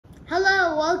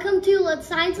Hello, welcome to Let's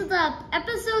Science It Up,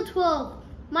 episode 12.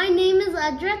 My name is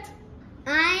Adhrit.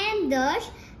 I am Darsh.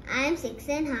 I am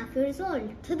 6.5 years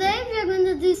old. Today we are going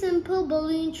to do simple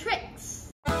balloon tricks.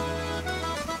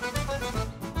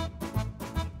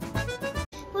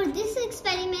 For this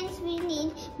experiment, we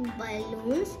need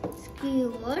balloons,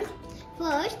 skewers.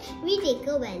 First, we take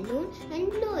a balloon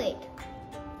and blow it.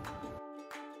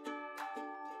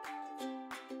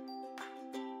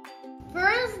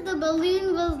 First, the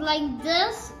balloon was like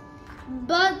this,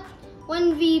 but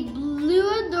when we blew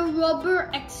it, the rubber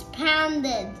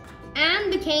expanded and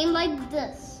became like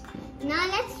this. Now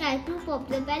let's try to pop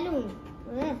the balloon.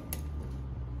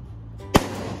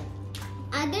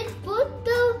 Adhrit put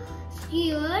the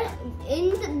skewer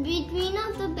in between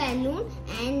of the balloon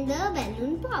and the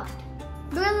balloon popped.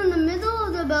 But in the middle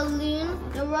of the balloon,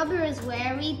 the rubber is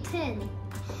very thin.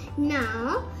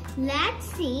 Now let's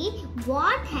see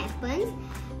what happens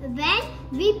when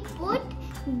we put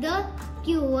the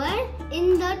skewer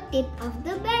in the tip of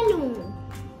the balloon.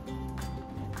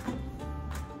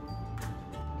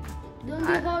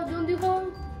 Don't you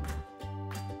go.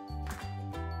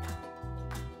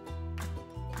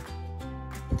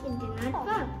 It did not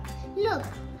work. Look,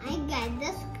 I got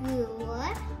the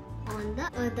skewer on the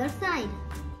other side.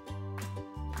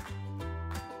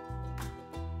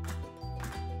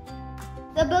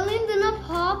 The balloon did not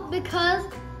pop because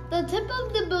the tip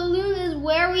of the balloon is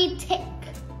very thick.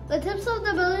 The tips of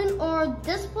the balloon are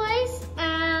this place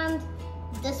and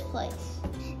this place.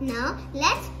 Now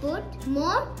let's put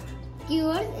more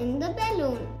skewers in the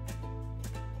balloon.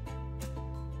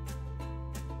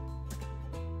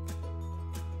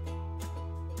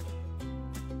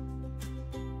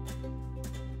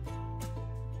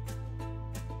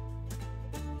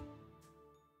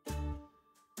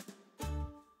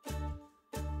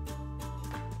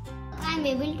 I'm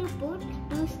able to put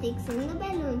 2 sticks in the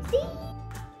balloon. See?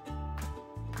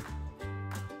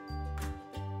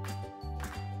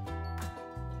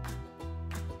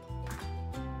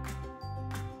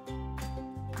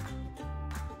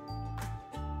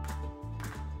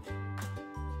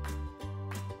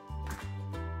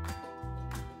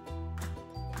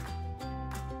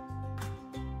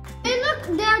 Hey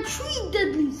look, there are 3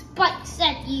 deadly spikes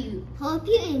at you. Hope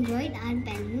you enjoyed our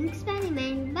balloon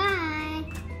experiment. Bye.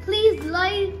 Please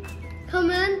like,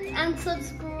 comment and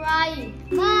subscribe.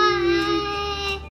 Bye.